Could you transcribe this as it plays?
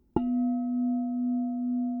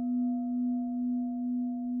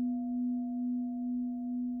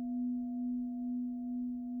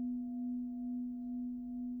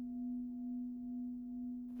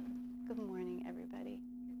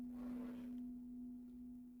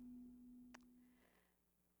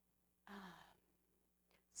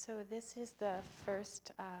So this is the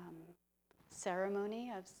first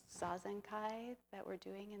ceremony of Zazenkai that we're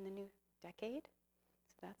doing in the new decade.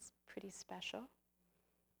 So that's pretty special.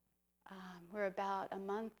 We're about a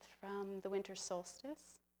month from the winter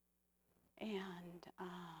solstice, and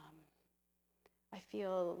I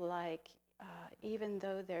feel like even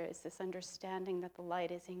though there is this understanding that the light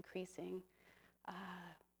is increasing,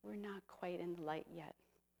 we're not quite in the light yet.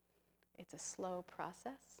 It's a slow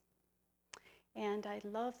process. And I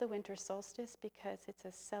love the winter solstice because it's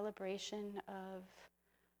a celebration of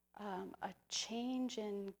a change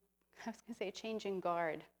in, a change in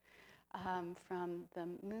guard from the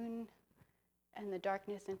moon and the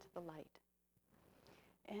darkness into the light.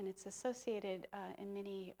 And it's associated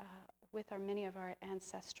with many of our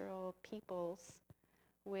ancestral peoples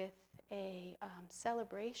with a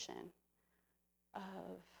celebration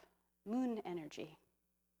of moon energy,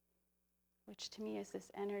 which to me is this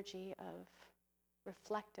energy of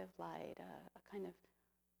reflective light, a kind of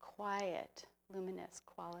quiet, luminous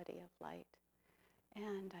quality of light.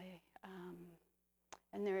 And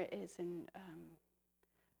there is in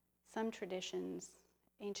some traditions,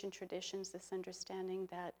 ancient traditions, this understanding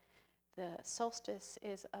that the solstice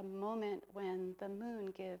is a moment when the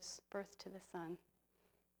moon gives birth to the sun.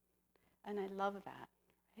 And I love that,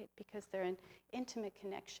 right? Because they're in intimate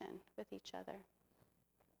connection with each other.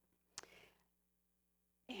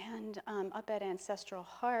 And up at Ancestral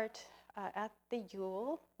Heart, at the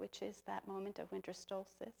Yule, which is that moment of winter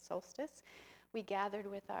solstice, we gathered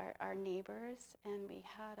with our neighbors, and we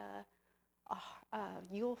had a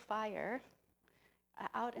Yule fire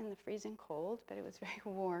out in the freezing cold, but it was very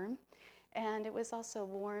warm. And it was also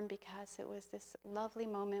warm because it was this lovely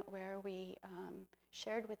moment where we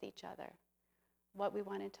shared with each other what we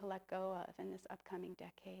wanted to let go of in this upcoming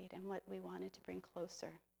decade and what we wanted to bring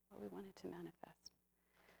closer, what we wanted to manifest.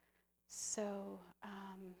 So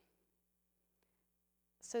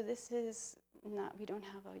this is not, we don't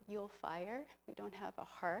have a Yule fire, we don't have a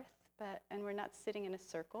hearth, and we're not sitting in a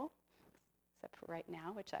circle, except for right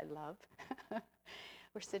now, which I love.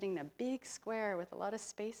 We're sitting in a big square with a lot of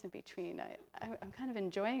space in between. I'm kind of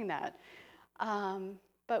enjoying that.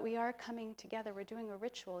 But we are coming together, we're doing a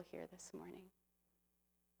ritual here this morning,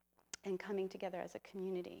 and coming together as a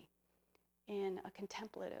community in a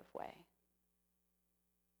contemplative way.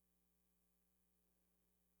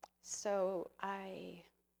 So I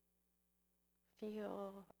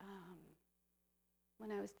feel,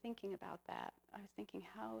 when I was thinking about that, I was thinking,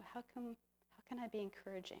 how can I be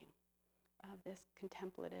encouraging of this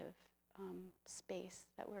contemplative space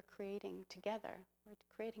that we're creating together? We're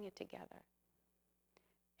creating it together,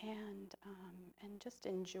 and just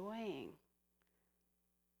enjoying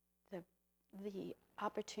the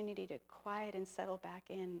opportunity to quiet and settle back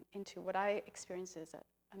into what I experience as a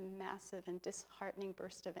massive and disheartening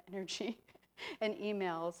burst of energy and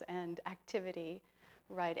emails and activity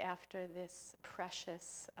right after this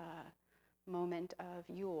precious moment of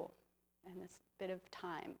Yule and this bit of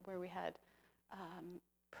time where we had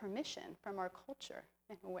permission from our culture,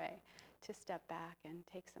 in a way, to step back and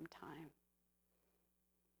take some time.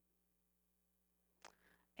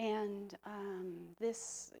 And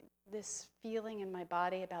this feeling in my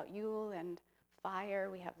body about Yule and fire,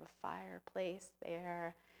 we have a fireplace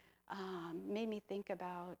there, made me think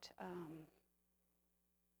about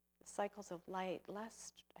the cycles of light. I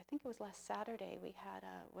think it was last Saturday, we had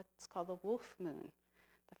what's called the wolf moon,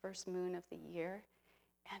 the first moon of the year,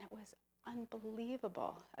 and it was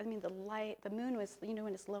unbelievable. I mean, the moon was,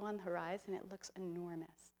 when it's low on the horizon, it looks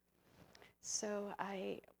enormous. So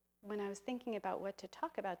when I was thinking about what to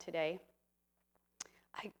talk about today,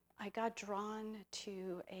 I got drawn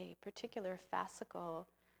to a particular fascicle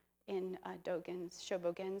in Dogen's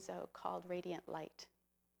Shobogenzo called Radiant Light.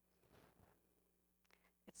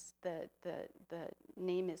 It's the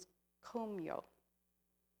name is Komyo,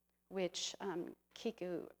 which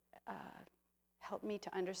Kiku helped me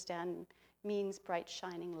to understand means bright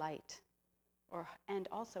shining light, and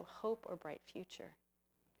also hope or bright future.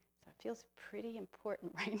 So it feels pretty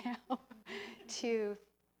important right now to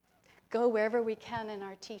go wherever we can in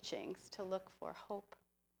our teachings to look for hope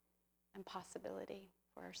and possibility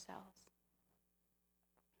for ourselves.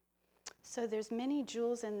 So there's many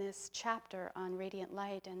jewels in this chapter on radiant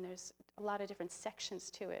light, and there's a lot of different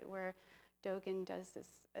sections to it where Dogen does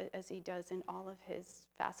this, as he does in all of his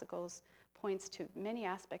fascicles, points to many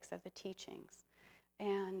aspects of the teachings.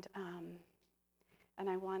 And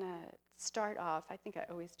I want to start off, I think I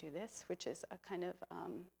always do this, which is a kind of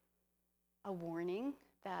a warning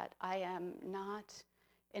that I am not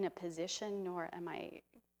in a position, nor am I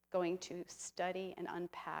going to study and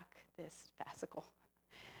unpack this fascicle.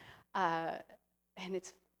 And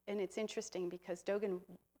it's it's interesting because Dogen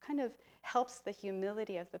kind of helps the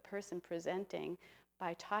humility of the person presenting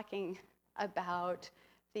by talking about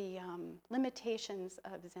the limitations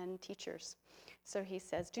of Zen teachers. So he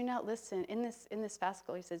says, do not listen, in this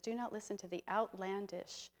fascicle, he says, do not listen to the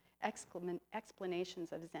outlandish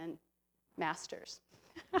explanations of Zen masters.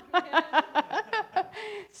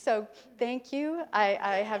 So thank you.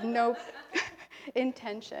 I have no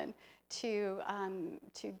intention to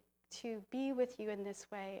be with you in this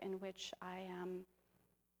way in which I am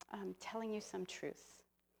telling you some truths.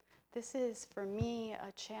 This is, for me,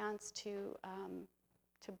 a chance to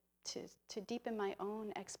deepen my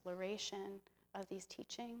own exploration of these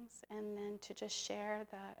teachings, and then to just share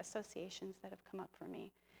the associations that have come up for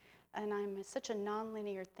me. And I'm such a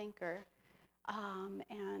nonlinear thinker,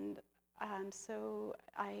 so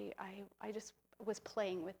I just was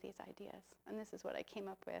playing with these ideas, and this is what I came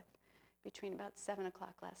up with between about 7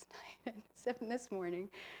 o'clock last night and 7 this morning.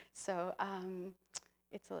 So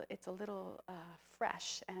it's a little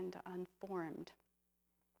fresh and unformed.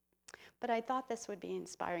 But I thought this would be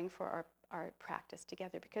inspiring for our practice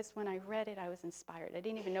together, because when I read it, I was inspired. I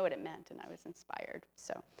didn't even know what it meant, and I was inspired.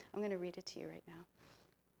 So I'm going to read it to you right now.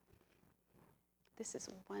 This is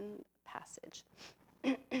one passage.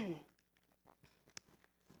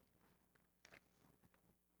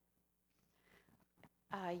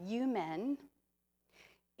 Yumen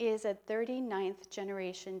is a 39th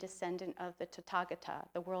generation descendant of the Tathagata,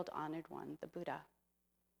 the world-honored one, the Buddha.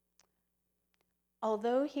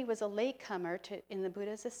 Although he was a latecomer in the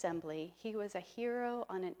Buddha's assembly, he was a hero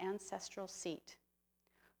on an ancestral seat.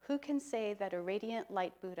 Who can say that a radiant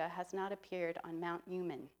light Buddha has not appeared on Mount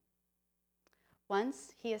Yumen?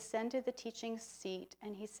 Once he ascended the teaching seat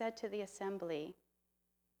and he said to the assembly,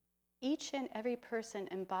 each and every person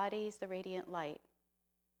embodies the radiant light.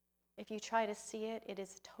 If you try to see it, it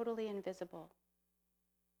is totally invisible.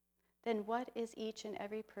 Then what is each and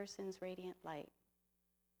every person's radiant light?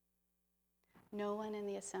 No one in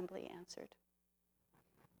the assembly answered.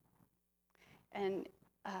 And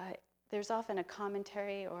there's often a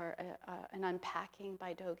commentary or an unpacking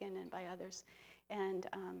by Dogen and by others. And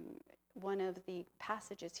one of the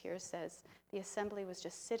passages here says, the assembly was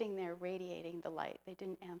just sitting there radiating the light. They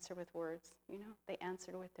didn't answer with words, they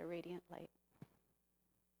answered with their radiant light.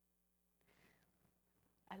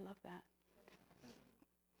 I love that.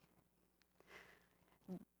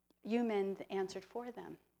 Yumen answered for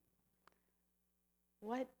them.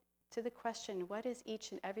 To the question, what is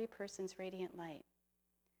each and every person's radiant light?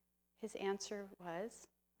 His answer was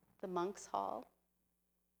the monk's hall,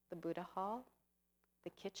 the Buddha hall, the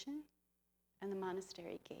kitchen, and the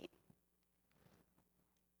monastery gate.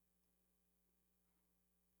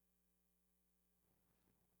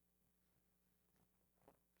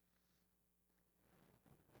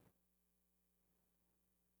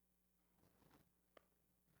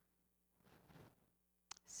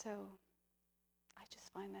 So I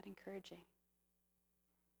just find that encouraging.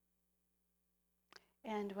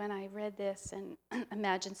 And when I read this and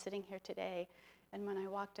imagine sitting here today, and when I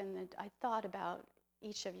walked in, I thought about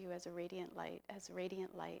each of you as a radiant light,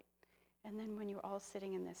 And then when you're all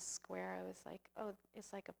sitting in this square, I was like, oh,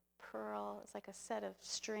 it's like a pearl, it's like a set of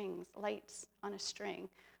strings, lights on a string,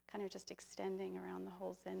 kind of just extending around the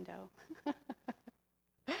whole zendo.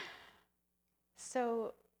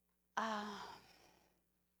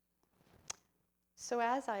 So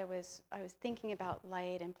as I was thinking about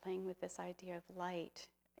light and playing with this idea of light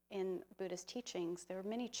in Buddha's teachings, there were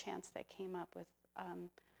many chants that came up with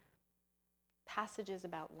passages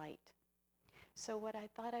about light. So what I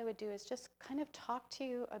thought I would do is just kind of talk to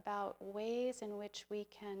you about ways in which we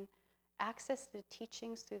can access the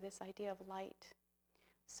teachings through this idea of light.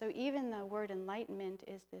 So even the word enlightenment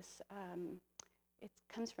is this, it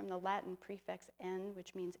comes from the Latin prefix en,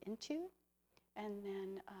 which means into, and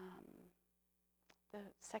then the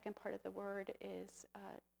second part of the word is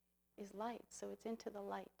light, so it's into the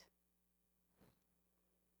light.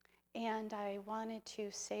 And I wanted to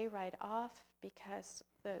say right off, because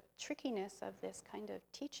the trickiness of this kind of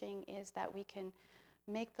teaching is that we can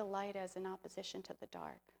make the light as an opposition to the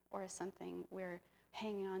dark, or as something we're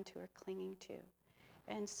hanging on to or clinging to.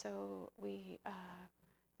 And so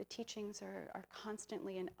the teachings are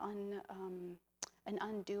constantly an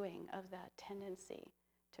undoing of that tendency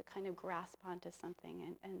to kind of grasp onto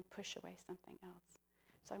something and push away something else.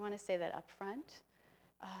 So I want to say that up front.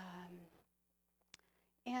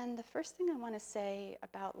 And the first thing I want to say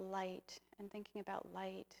about light and thinking about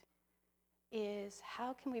light is,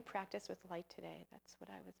 how can we practice with light today? That's what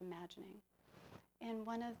I was imagining. And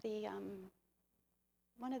one of the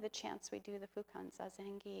chants we do, the Fukan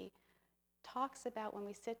Zazengi, talks about when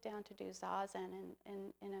we sit down to do zazen,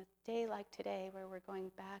 and in a day like today where we're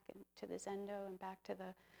going back to the zendo and back to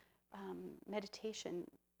the meditation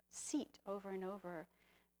seat over and over,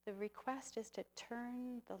 the request is to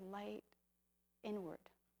turn the light inward.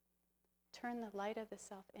 Turn the light of the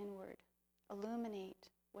self inward. Illuminate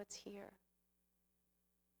what's here.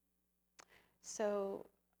 So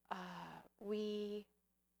we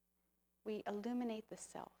illuminate the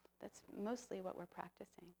self. That's mostly what we're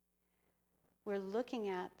practicing. We're looking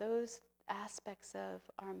at those aspects of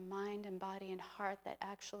our mind and body and heart that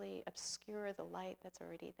actually obscure the light that's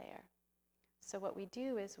already there. So what we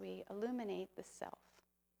do is we illuminate the self.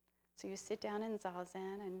 So you sit down in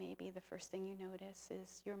zazen, and maybe the first thing you notice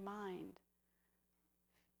is your mind.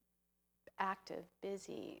 Active,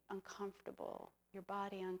 busy, uncomfortable, your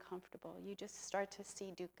body uncomfortable. You just start to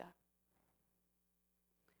see dukkha.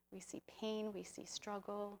 We see pain, we see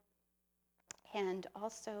struggle. And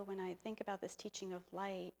also when I think about this teaching of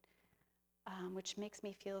light, which makes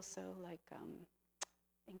me feel so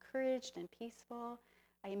encouraged and peaceful,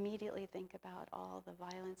 I immediately think about all the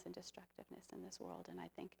violence and destructiveness in this world. And I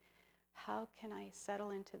think, how can I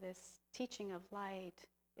settle into this teaching of light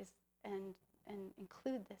and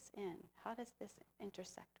include this in? How does this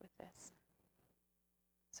intersect with this?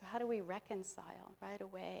 So how do we reconcile right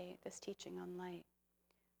away this teaching on light?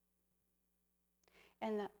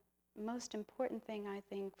 And the most important thing, I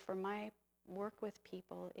think, for my work with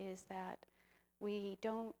people is that we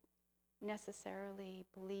don't necessarily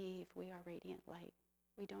believe we are radiant light.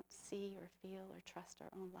 We don't see or feel or trust our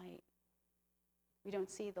own light. We don't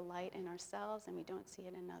see the light in ourselves, and we don't see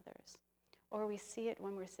it in others. Or we see it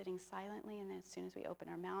when we're sitting silently, and then as soon as we open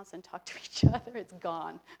our mouths and talk to each other, it's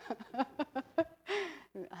gone.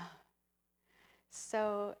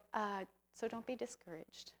 So don't be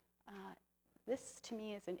discouraged. This, to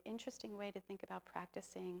me, is an interesting way to think about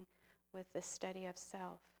practicing with the study of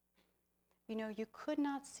self. You know, you could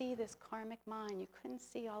not see this karmic mind. You couldn't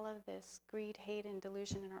see all of this greed, hate, and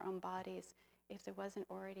delusion in our own bodies if there wasn't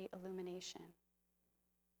already illumination.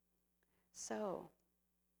 So,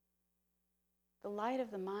 the light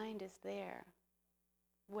of the mind is there,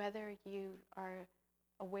 whether you are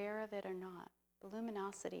aware of it or not. The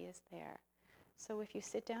luminosity is there. So if you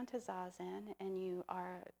sit down to zazen and you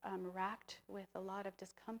are racked with a lot of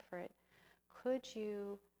discomfort, could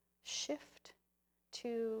you shift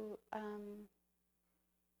to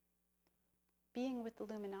being with the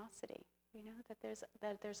luminosity? You know,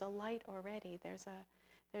 that there's a light already. There's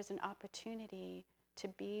an opportunity to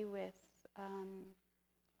be with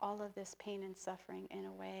all of this pain and suffering in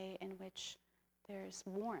a way in which there's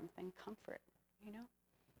warmth and comfort, you know,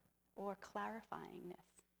 or clarifyingness.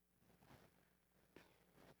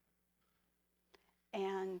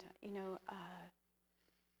 And, you know,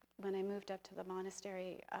 when I moved up to the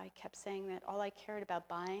monastery, I kept saying that all I cared about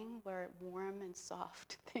buying were warm and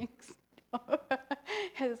soft things.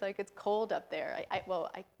 It's like, it's cold up there.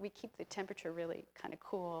 We keep the temperature really kind of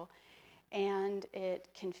cool. And it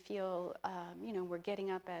can feel, you know, we're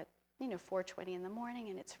getting up at, 4:20 in the morning,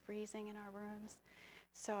 and it's freezing in our rooms.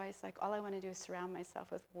 So I was like, all I want to do is surround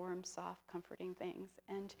myself with warm, soft, comforting things.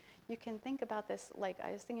 And you can think about this, like,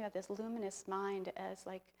 I was thinking about this luminous mind as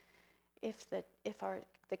like, if the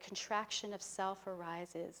contraction of self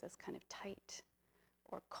arises as kind of tight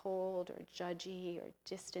or cold or judgy or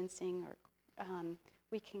distancing, or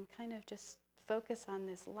we can kind of just focus on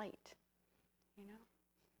this light, you know?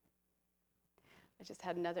 I just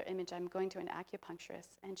had another image. I'm going to an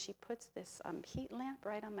acupuncturist, and she puts this heat lamp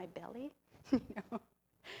right on my belly, you know?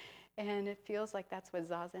 And it feels like that's what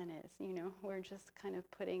zazen is, you know? We're just kind of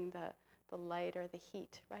putting the light or the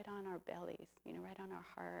heat right on our bellies, you know, right on our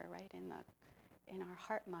heart, right in our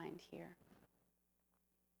heart mind here.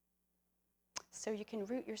 So you can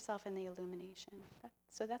root yourself in the illumination.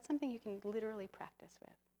 So that's something you can literally practice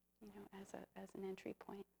with, you know, as an entry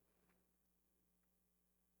point.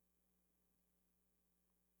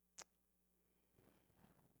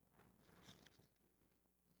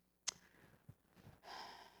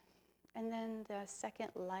 And then the second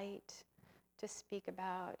light to speak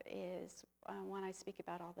about is one I speak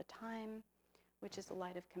about all the time, which is the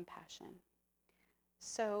light of compassion.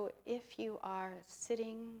 So if you are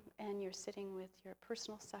sitting and you're sitting with your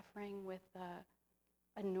personal suffering, with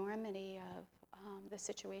the enormity of the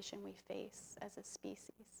situation we face as a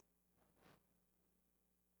species,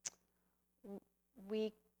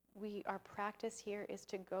 our practice here is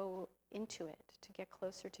to go into it, to get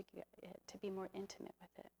closer to it, to be more intimate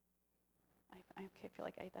with it. I feel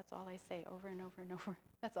like that's all I say over and over and over.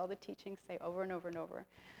 That's all the teachings say over and over and over.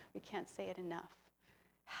 We can't say it enough.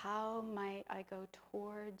 How might I go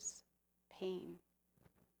towards pain?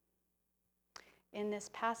 in this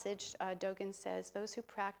passage, Dogen says, those who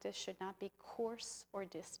practice should not be coarse or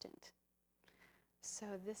distant. So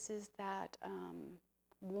this is that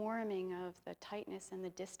warming of the tightness and the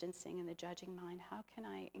distancing and the judging mind. How can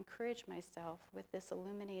I encourage myself with this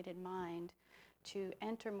illuminated mind to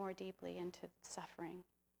enter more deeply into suffering?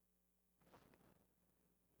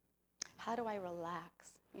 How do I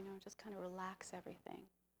relax? Just kind of relax everything.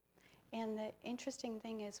 And the interesting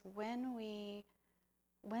thing is when we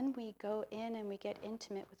go in and we get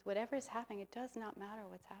intimate with whatever is happening, it does not matter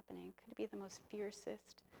what's happening. It could be the most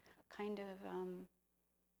fiercest kind of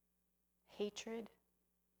hatred,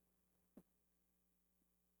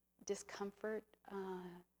 discomfort.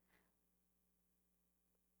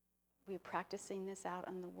 We're practicing this out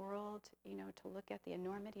in the world, to look at the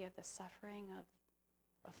enormity of the suffering of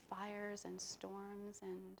fires and storms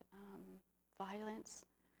and violence.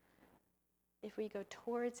 If we go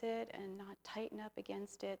towards it and not tighten up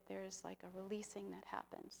against it, there's like a releasing that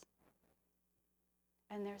happens.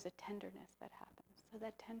 And there's a tenderness that happens. So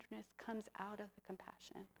that tenderness comes out of the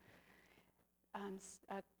compassion.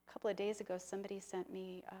 A couple of days ago, somebody sent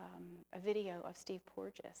me a video of Steve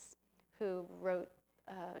Porges,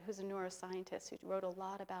 who's a neuroscientist who wrote a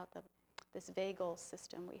lot about this vagal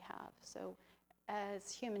system we have. So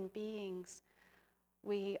as human beings,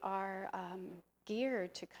 we are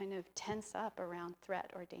geared to kind of tense up around threat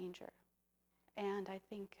or danger. And I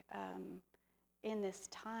think in this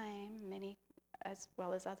time, many as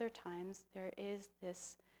well as other times, there is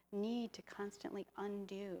this need to constantly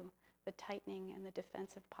undo the tightening and the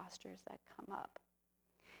defensive postures that come up.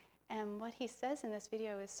 And what he says in this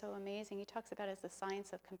video is so amazing. He talks about it as the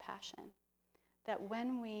science of compassion. That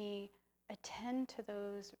when we attend to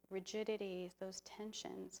those rigidities, those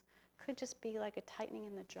tensions, could just be like a tightening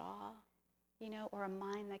in the jaw, or a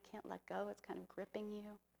mind that can't let go, it's kind of gripping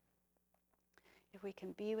you. If we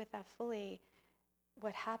can be with that fully,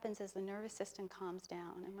 what happens is the nervous system calms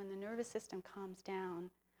down. And when the nervous system calms down,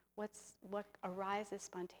 what arises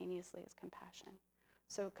spontaneously is compassion.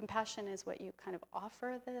 So compassion is what you kind of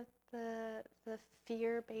offer the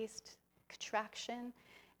fear-based contraction,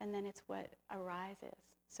 and then it's what arises.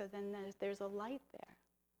 So then there's a light there,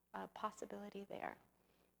 a possibility there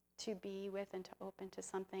to be with and to open to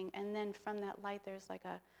something. And then from that light, there's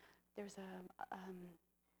a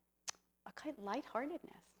kind of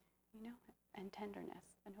lightheartedness, and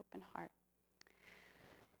tenderness, an open heart.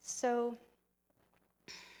 So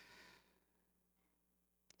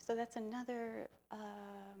that's another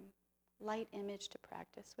light image to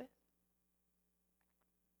practice with.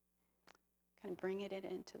 Kind of bring it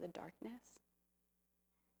into the darkness,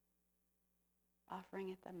 offering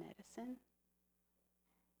it the medicine.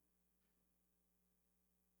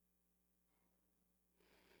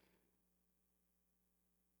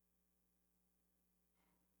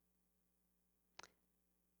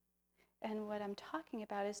 And what I'm talking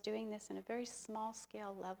about is doing this in a very small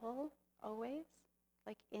scale level, always,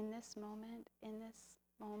 like in this moment, in this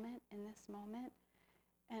moment, in this moment,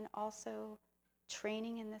 and also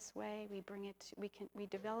training in this way. We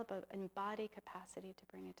develop an embodied capacity to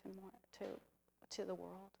bring it to the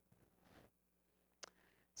world.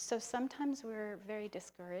 So sometimes we're very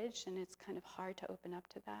discouraged, and it's kind of hard to open up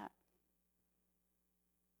to that.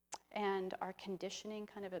 And our conditioning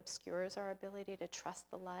kind of obscures our ability to trust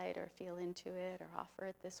the light or feel into it or offer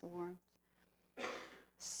it this warmth.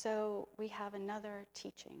 So we have another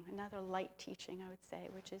teaching, another light teaching, I would say,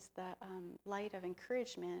 which is the light of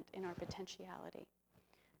encouragement in our potentiality.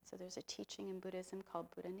 So there's a teaching in Buddhism called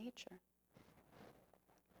Buddha nature,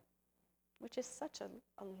 which is such a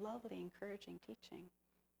lovely, encouraging teaching,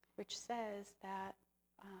 which says that,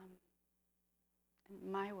 in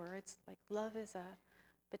my words, like love is a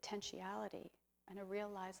potentiality and a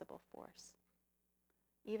realizable force.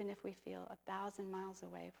 Even if we feel 1,000 miles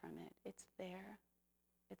away from it, it's there,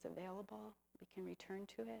 it's available, we can return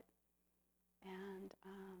to it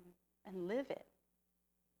and live it.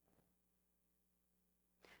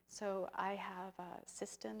 So I have a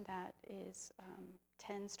system that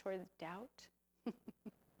tends towards doubt.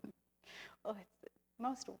 Oh, it's the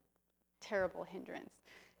most terrible hindrance.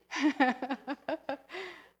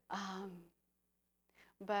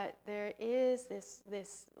 But there is this,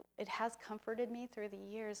 it has comforted me through the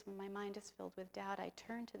years when my mind is filled with doubt. I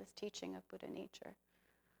turn to this teaching of Buddha nature,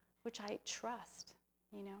 which I trust,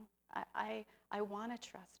 I want to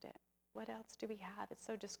trust it. What else do we have? It's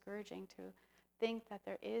so discouraging to think that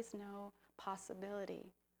there is no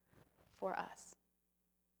possibility for us.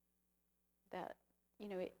 That,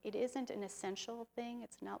 it isn't an essential thing.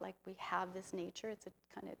 It's not like we have this nature. It's a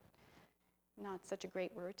kind of, not such a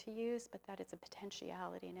great word to use, but that it's a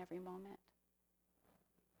potentiality in every moment.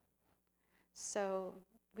 So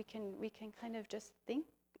we can kind of just think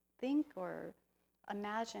or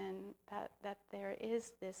imagine that there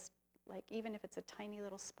is this, like, even if it's a tiny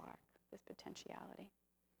little spark, this potentiality.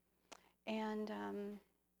 And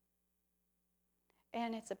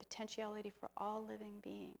it's a potentiality for all living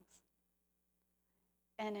beings.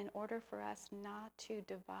 And in order for us not to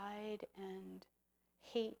divide and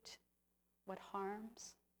hate what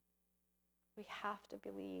harms, we have to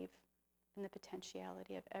believe in the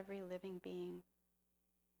potentiality of every living being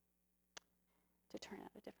to turn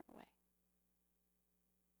out a different way.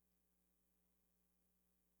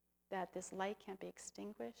 That this light can't be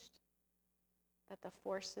extinguished, that the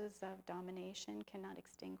forces of domination cannot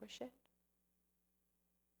extinguish it.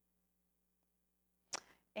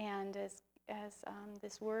 And as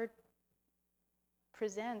this word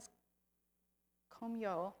presents,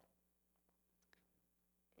 Komyo,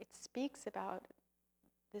 it speaks about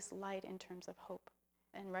this light in terms of hope,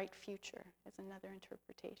 and right future is another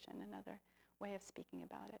interpretation, another way of speaking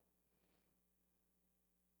about it.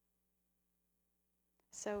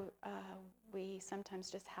 So we sometimes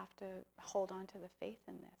just have to hold on to the faith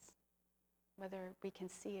in this, whether we can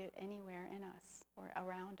see it anywhere in us or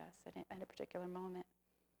around us at a particular moment.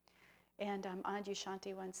 And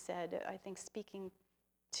Adyashanti once said, I think speaking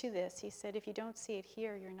to this, he said, if you don't see it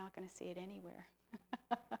here, you're not going to see it anywhere.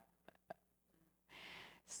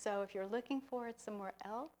 So if you're looking for it somewhere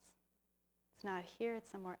else, it's not here,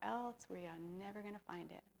 it's somewhere else, we are never going to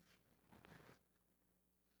find it.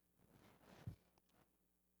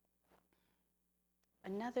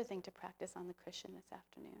 Another thing to practice on the cushion this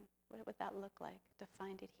afternoon. What would that look like to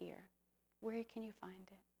find it here? Where can you find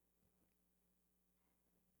it?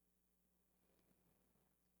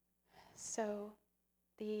 So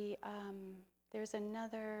there's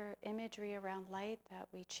another imagery around light that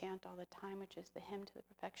we chant all the time, which is the hymn to the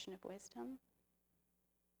perfection of wisdom.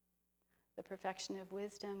 The perfection of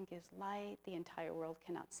wisdom gives light. The entire world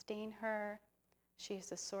cannot stain her. She is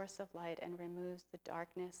the source of light and removes the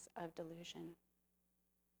darkness of delusion.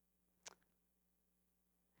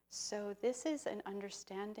 So this is an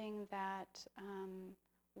understanding that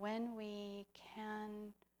when we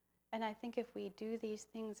can, and I think if we do these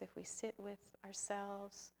things, if we sit with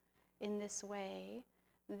ourselves in this way,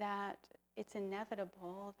 that it's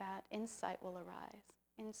inevitable that insight will arise.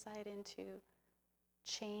 Insight into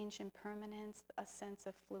change and permanence, a sense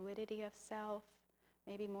of fluidity of self,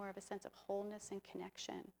 maybe more of a sense of wholeness and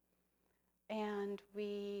connection. And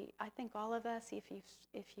I think all of us, if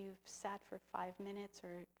you've sat for 5 minutes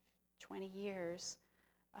or 20 years,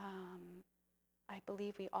 I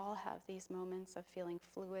believe we all have these moments of feeling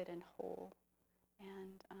fluid and whole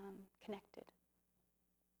and connected.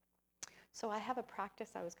 So I have a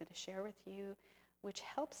practice I was going to share with you which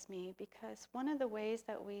helps me, because one of the ways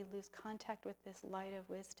that we lose contact with this light of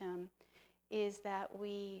wisdom is that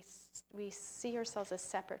we see ourselves as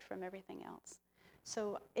separate from everything else.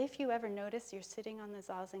 So if you ever notice you're sitting on the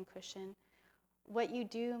zazen cushion, what you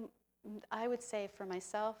do, I would say for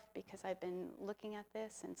myself, because I've been looking at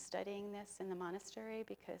this and studying this in the monastery,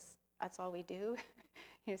 because that's all we do,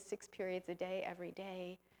 6 periods a day, every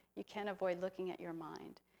day, you can't avoid looking at your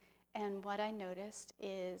mind. And what I noticed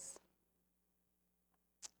is,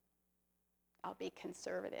 I'll be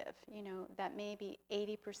conservative, that maybe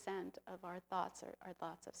 80% of our thoughts are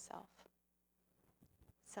thoughts of self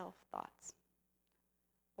thoughts,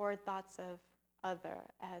 or thoughts of other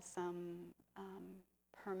as some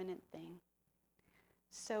permanent thing.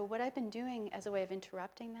 So what I've been doing as a way of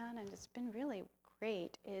interrupting that, and it's been really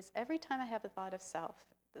great, is every time I have a thought of self,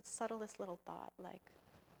 the subtlest little thought, like,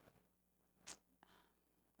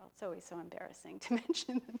 well, it's always so embarrassing to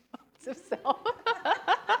mention the thoughts of self,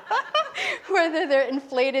 whether they're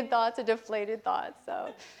inflated thoughts or deflated thoughts.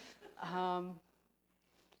 So,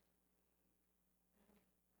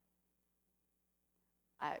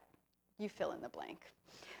 you fill in the blank.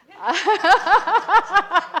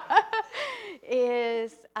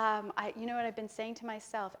 You know what I've been saying to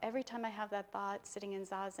myself? Every time I have that thought sitting in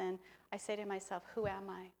zazen, I say to myself, who am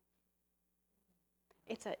I?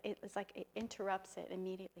 It's like it interrupts it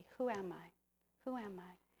immediately. Who am I? Who am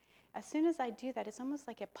I? As soon as I do that, it's almost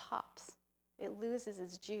like it pops. It loses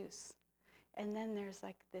its juice. And then there's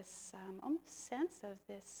like this almost sense of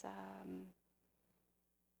this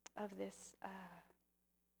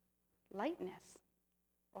lightness,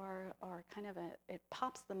 or kind of it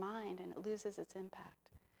pops the mind and it loses its impact.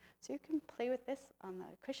 So you can play with this on the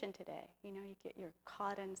cushion today. You're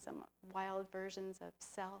caught in some wild versions of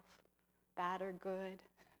self, bad or good,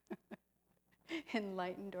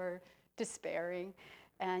 enlightened or despairing,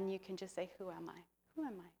 and you can just say, who am I? Who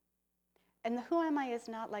am I? And the who am I is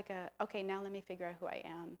not like a, okay, now let me figure out who I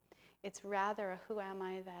am. It's rather a who am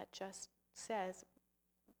I that just says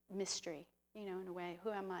mystery, in a way. Who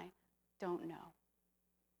am I? Don't know.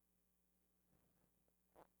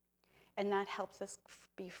 And that helps us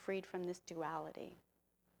be freed from this duality.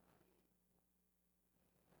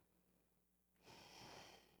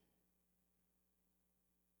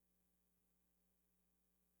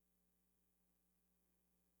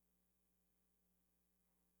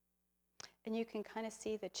 And you can kind of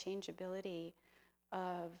see the changeability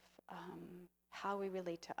of how we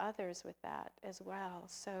relate to others with that as well.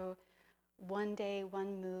 So one day,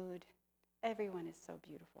 one mood, everyone is so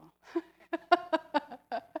beautiful.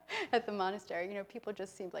 At the monastery, people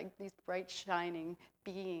just seem like these bright, shining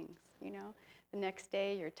beings, The next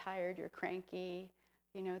day, you're tired, you're cranky,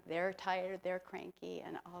 they're tired, they're cranky,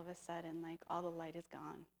 and all of a sudden, like, all the light is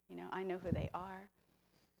gone. I know who they are,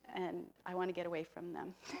 and I want to get away from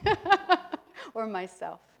them, or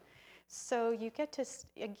myself. So you get to,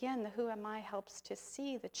 again, the who am I helps to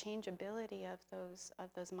see the changeability of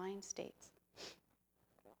those mind states.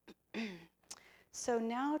 So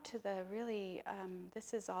now to the really,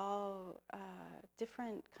 this is all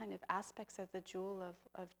different kind of aspects of the jewel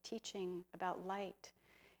of teaching about light.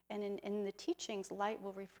 And in the teachings, light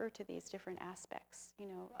will refer to these different aspects,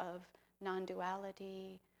 of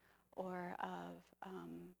non-duality or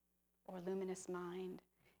or luminous mind.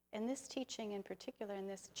 And this teaching in particular, in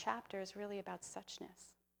this chapter, is really about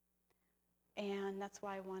suchness. And that's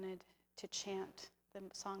why I wanted to chant the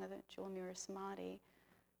Song of the Jewel Mirror Samadhi,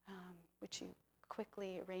 which you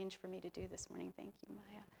quickly arranged for me to do this morning. Thank you,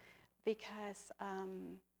 Maya. Because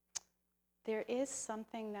there is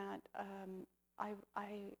something that I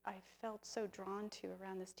felt so drawn to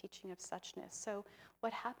around this teaching of suchness. So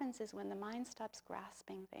what happens is when the mind stops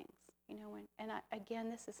grasping things, again,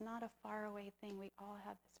 this is not a faraway thing. We all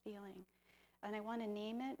have this feeling. And I want to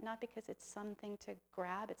name it, not because it's something to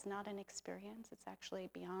grab. It's not an experience. It's actually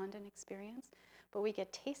beyond an experience. But we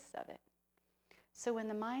get tastes of it. So when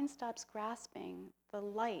the mind stops grasping, the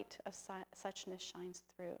light of suchness shines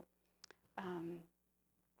through.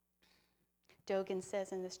 Dogen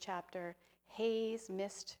says in this chapter, haze,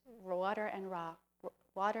 mist, water and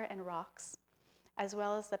rocks, as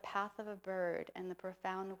well as the path of a bird and the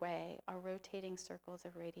profound way are rotating circles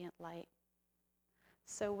of radiant light.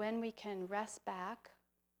 So when we can rest back,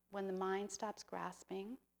 when the mind stops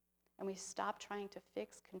grasping, and we stop trying to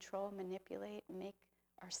fix, control, manipulate, make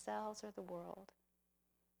ourselves or the world,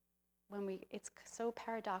 it's so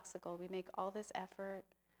paradoxical. We make all this effort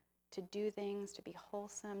to do things, to be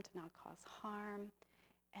wholesome, to not cause harm,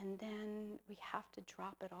 and then we have to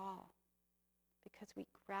drop it all because we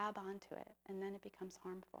grab onto it, and then it becomes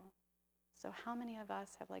harmful. So how many of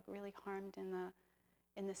us have really harmed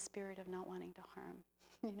in the spirit of not wanting to harm,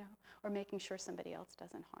 or making sure somebody else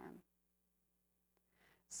doesn't harm?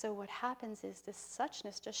 So what happens is this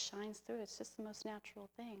suchness just shines through. It's just the most natural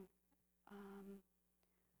thing.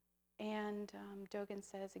 And Dogen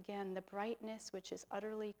says, again, the brightness which is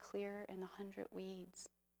utterly clear in the 100 weeds.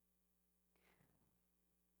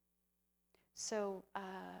 So,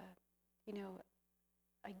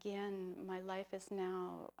 again, my life is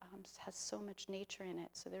now, has so much nature in it.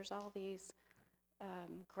 So there's all these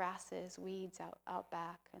grasses, weeds out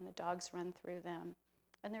back, and the dogs run through them.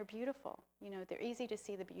 And they're beautiful. They're easy to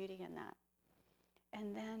see the beauty in that.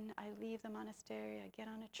 And then I leave the monastery, I get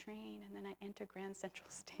on a train, and then I enter Grand Central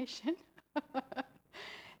Station.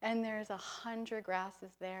 And there's 100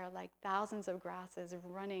 grasses there, like thousands of grasses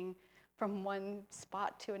running from one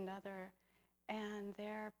spot to another. And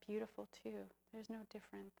they're beautiful too. There's no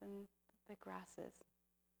different than the grasses.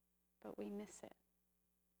 But we miss it.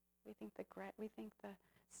 We think the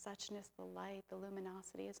suchness, the light, the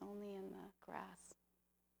luminosity is only in the grass,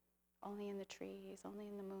 only in the trees, only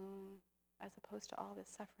in the moon, as opposed to all the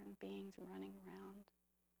suffering beings running around.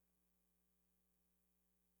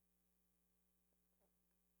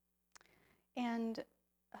 And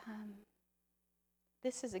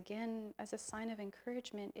this is, again, as a sign of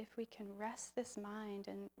encouragement, if we can rest this mind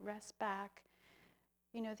and rest back,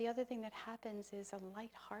 the other thing that happens is a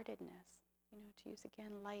lightheartedness, to use,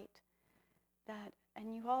 again, light.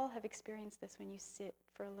 And you all have experienced this when you sit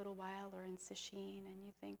for a little while or in sesshin and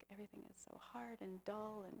you think everything is so hard and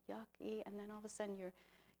dull and yucky, and then all of a sudden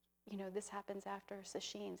this happens after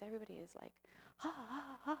sesshins. Everybody is like, ha,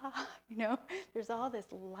 ha, ha, ha, There's all this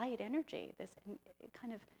light energy, this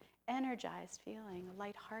kind of energized feeling, a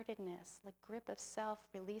lightheartedness, like grip of self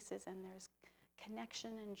releases, and there's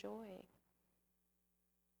connection and joy.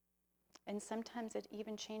 And sometimes it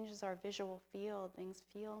even changes our visual field. Things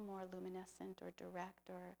feel more luminescent or direct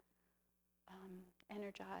or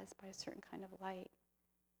energized by a certain kind of light.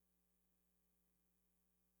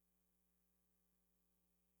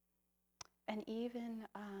 And even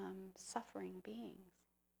suffering beings,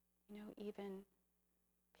 even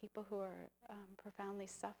people who are profoundly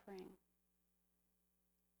suffering,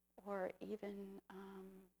 or even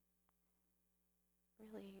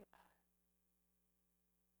really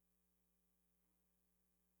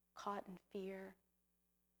caught in fear.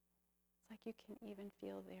 It's like you can even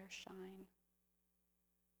feel their shine.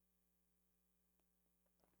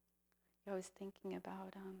 I was thinking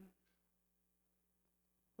about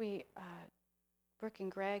Brooke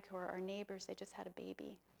and Greg, who are our neighbors, they just had a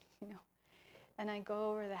baby, And I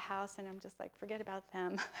go over the house and I'm just like, forget about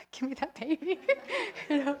them. Give me that baby.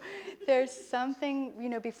 There's something,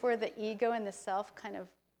 before the ego and the self kind of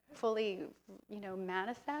fully,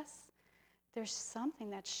 manifests, there's something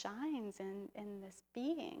that shines in this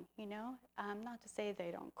being, Not to say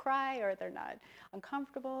they don't cry or they're not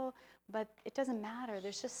uncomfortable, but it doesn't matter.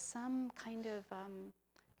 There's just some kind of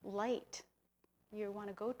light you want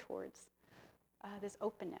to go towards, this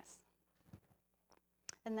openness.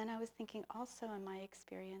 And then I was thinking also in my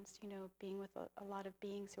experience, being with a lot of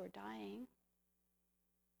beings who are dying,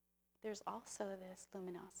 there's also this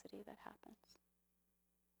luminosity that happens.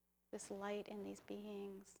 This light in these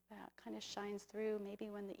beings that kind of shines through maybe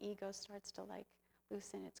when the ego starts to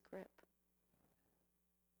loosen its grip.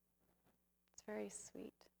 It's very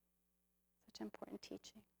sweet. Such important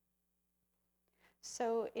teaching.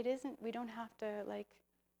 So it isn't, we don't have to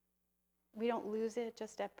we don't lose it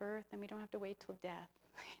just at birth, and we don't have to wait till death,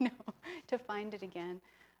 to find it again.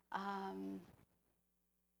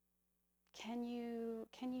 Can you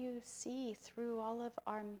see through all of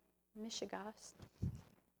our mishigas,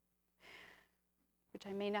 which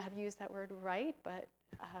I may not have used that word right, but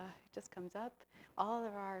it just comes up, all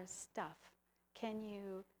of our stuff? Can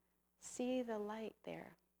you see the light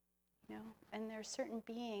there? And there are certain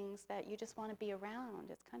beings that you just want to be around.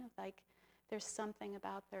 It's kind of like there's something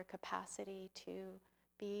about their capacity to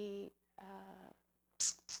be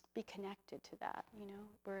connected to that.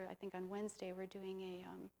 I think on Wednesday we're doing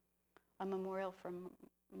a memorial for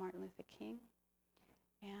Martin Luther King,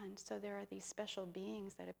 and so there are these special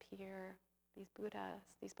beings that appear, these Buddhas,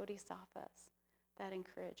 these Bodhisattvas, that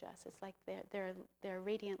encourage us. It's like their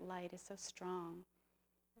radiant light is so strong,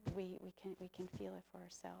 we can feel it for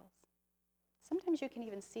ourselves. Sometimes you can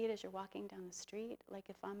even see it as you're walking down the street. Like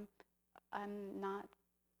if I'm not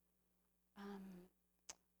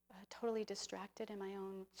totally distracted in my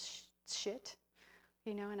own shit,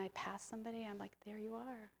 and I pass somebody, I'm like, there you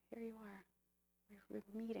are, here you are. We're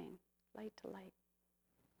meeting, light to light.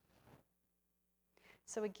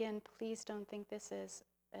 So again, please don't think this is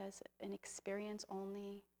as an experience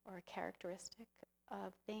only or a characteristic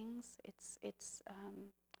of things. It's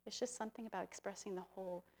just something about expressing the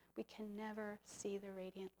whole. We can never see the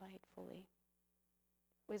radiant light fully.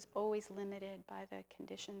 It was always limited by the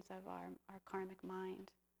conditions of our karmic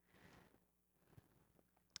mind.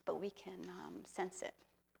 But we can sense it.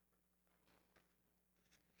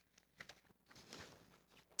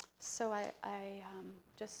 So I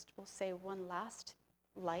just will say one last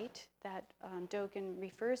light that Dogen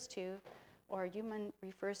refers to, or Yuman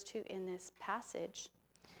refers to in this passage.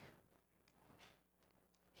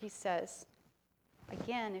 He says,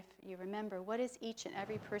 again, if you remember, what is each and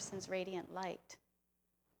every person's radiant light?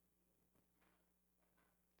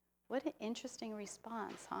 What an interesting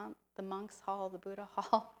response, huh? The monk's hall, the Buddha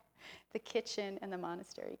hall, the kitchen, and the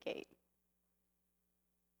monastery gate.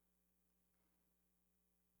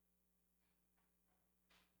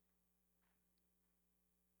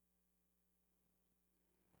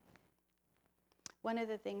 One of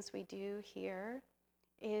the things we do here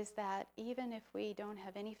is that even if we don't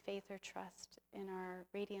have any faith or trust in our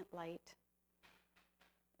radiant light,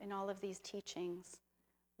 in all of these teachings,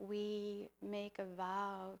 we make a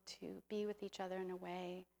vow to be with each other in a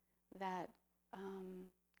way that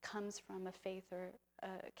comes from a faith or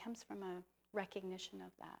comes from a recognition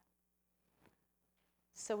of that.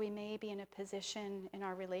 So we may be in a position in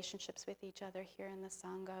our relationships with each other here in the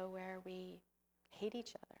Sangha where we hate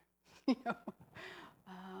each other,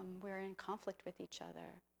 we're in conflict with each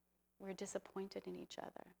other, we're disappointed in each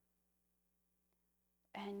other,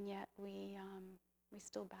 and yet we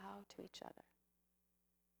still bow to each other.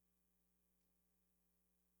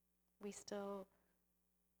 We still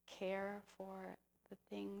care for the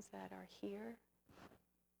things that are here.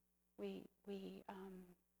 We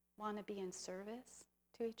want to be in service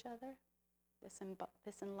to each other,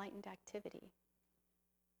 this enlightened activity.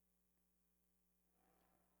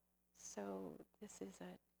 So this is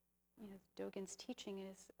Dogen's teaching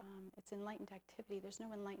is it's enlightened activity. There's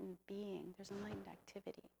no enlightened being. There's enlightened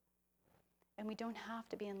activity. And we don't have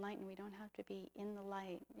to be enlightened. We don't have to be in the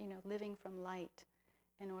light, living from light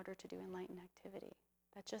in order to do enlightened activity.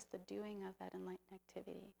 That's just the doing of that enlightened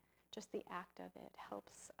activity. Just the act of it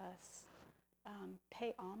helps us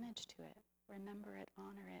pay homage to it, remember it,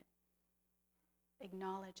 honor it,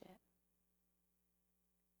 acknowledge it.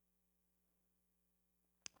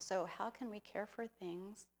 So how can we care for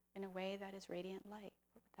things in a way that is radiant light?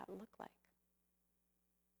 What would that look like?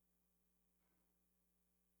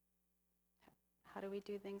 How do we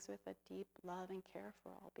do things with a deep love and care for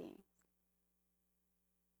all beings?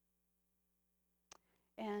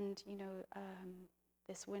 And,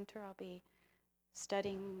 this winter I'll be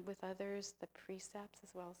studying with others the precepts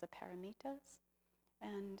as well as the paramitas.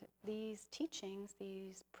 And these teachings,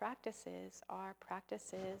 these practices are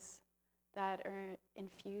practices that are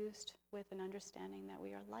infused with an understanding that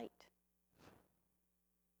we are light.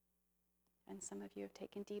 And some of you have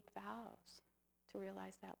taken deep vows to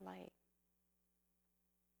realize that light.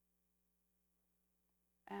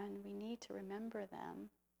 And we need to remember them,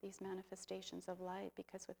 these manifestations of light,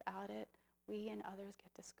 because without it, we and others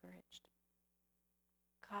get discouraged.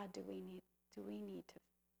 God, do we need to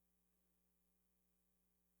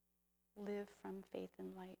live from faith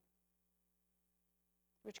and light,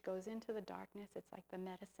 which goes into the darkness. It's like the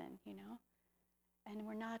medicine, And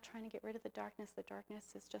we're not trying to get rid of the darkness. The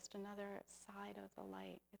darkness is just another side of the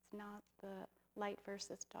light. It's not the light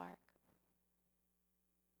versus dark.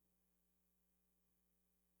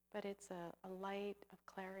 But it's a light of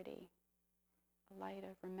clarity, a light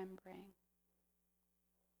of remembering.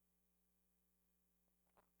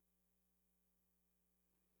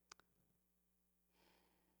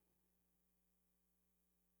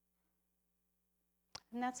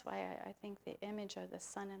 And that's why I think the image of the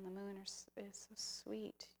sun and the moon is so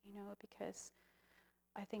sweet, because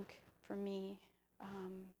I think for me,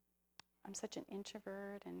 I'm such an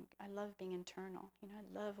introvert and I love being internal. I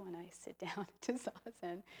love when I sit down to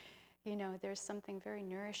zazen. There's something very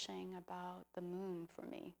nourishing about the moon for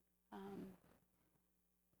me.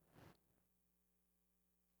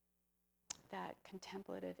 That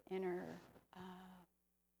contemplative inner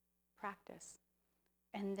practice.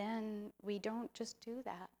 And then we don't just do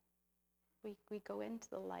that. We go into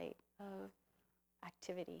the light of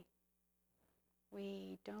activity.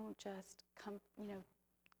 We don't just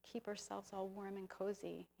keep ourselves all warm and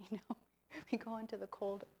cozy, We go into the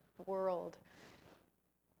cold world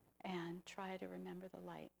and try to remember the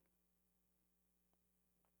light.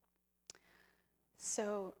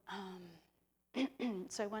 So,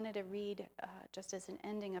 so I wanted to read, just as an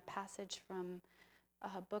ending, a passage from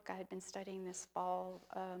a book I had been studying this fall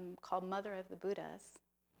called Mother of the Buddhas,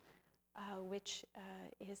 which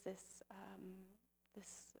is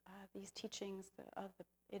these teachings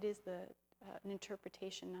an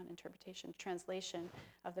interpretation, not interpretation, translation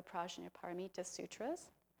of the Prajnaparamita Sutras.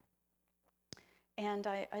 And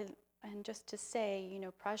and just to say,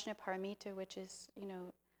 Prajnaparamita, which is,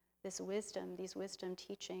 these wisdom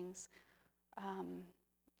teachings,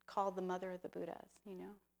 called the Mother of the Buddhas,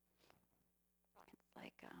 It's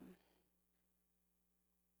like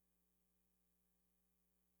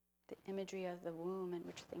the imagery of the womb in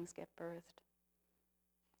which things get birthed.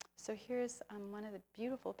 So here's one of the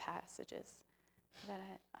beautiful passages that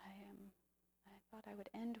I thought I would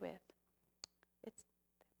end with. The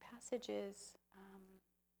passage is,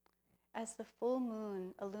 as the full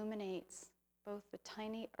moon illuminates both the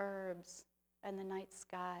tiny herbs and the night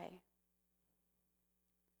sky,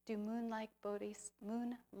 do moon-like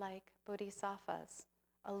bodhisattvas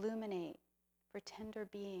illuminate for tender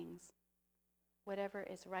beings whatever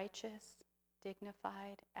is righteous,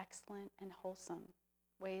 dignified, excellent, and wholesome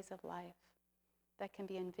ways of life that can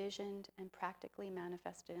be envisioned and practically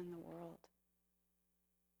manifested in the world.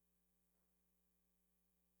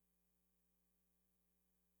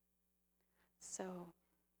 So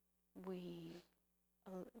we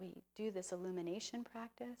do this illumination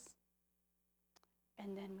practice,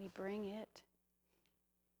 and then we bring it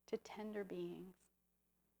to tender beings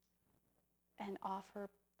and offer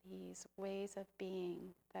these ways of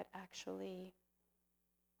being that actually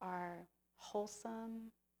are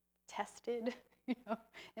wholesome, tested,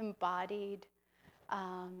 embodied,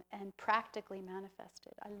 and practically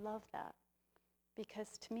manifested. I love that,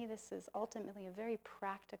 because to me this is ultimately a very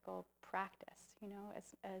practical practice.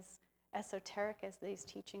 As esoteric as these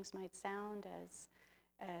teachings might sound,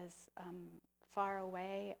 as far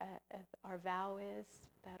away as our vow is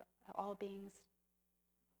that all beings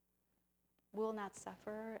will not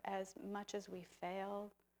suffer, as much as we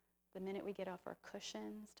fail the minute we get off our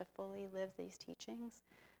cushions to fully live these teachings,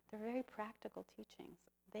 They're very practical teachings.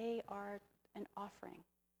 They are an offering.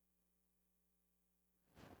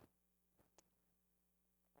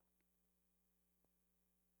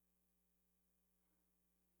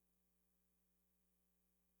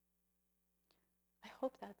 I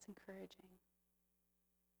hope that's encouraging.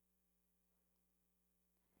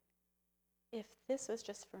 If this was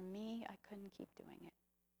just for me, I couldn't keep doing it.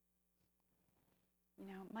 You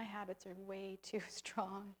know, my habits are way too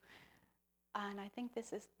strong. And I think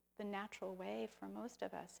this is the natural way for most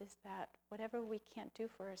of us, is that whatever we can't do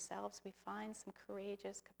for ourselves, we find some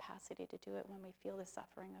courageous capacity to do it when we feel the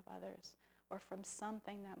suffering of others or from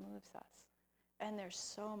something that moves us. And there's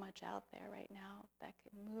so much out there right now that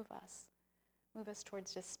can move us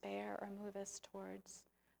towards despair or move us towards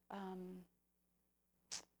kind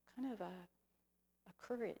of a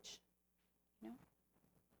courage, you know?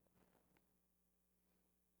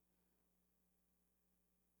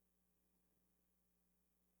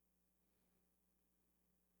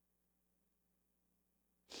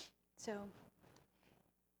 So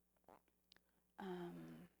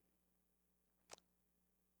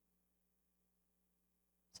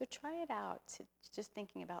try it out, just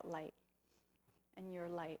thinking about light and your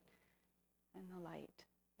light and the light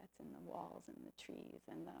that's in the walls and the trees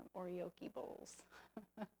and the oryoki bowls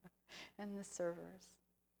and the servers.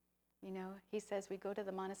 You know, he says we go to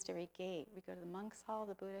the monastery gate, we go to the monk's hall,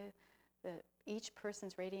 the Buddha, each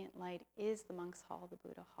person's radiant light is the monk's hall, the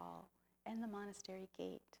Buddha hall, and the monastery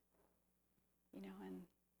gate. You know, and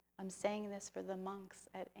I'm saying this for the monks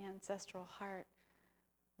at Ancestral Heart.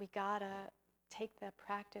 We gotta take that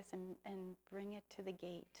practice and bring it to the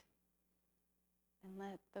gate and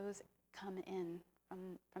let those come in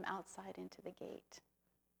from outside into the gate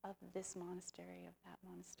of this monastery, of that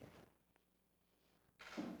monastery.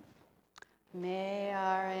 May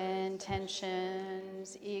our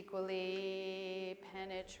intentions equally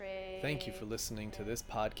penetrate. Thank you for listening to this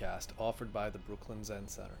podcast offered by the Brooklyn Zen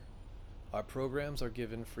Center. Our programs are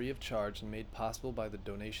given free of charge and made possible by the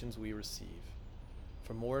donations we receive.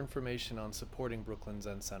 For more information on supporting Brooklyn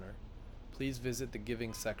Zen Center, please visit the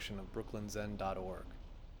giving section of brooklynzen.org.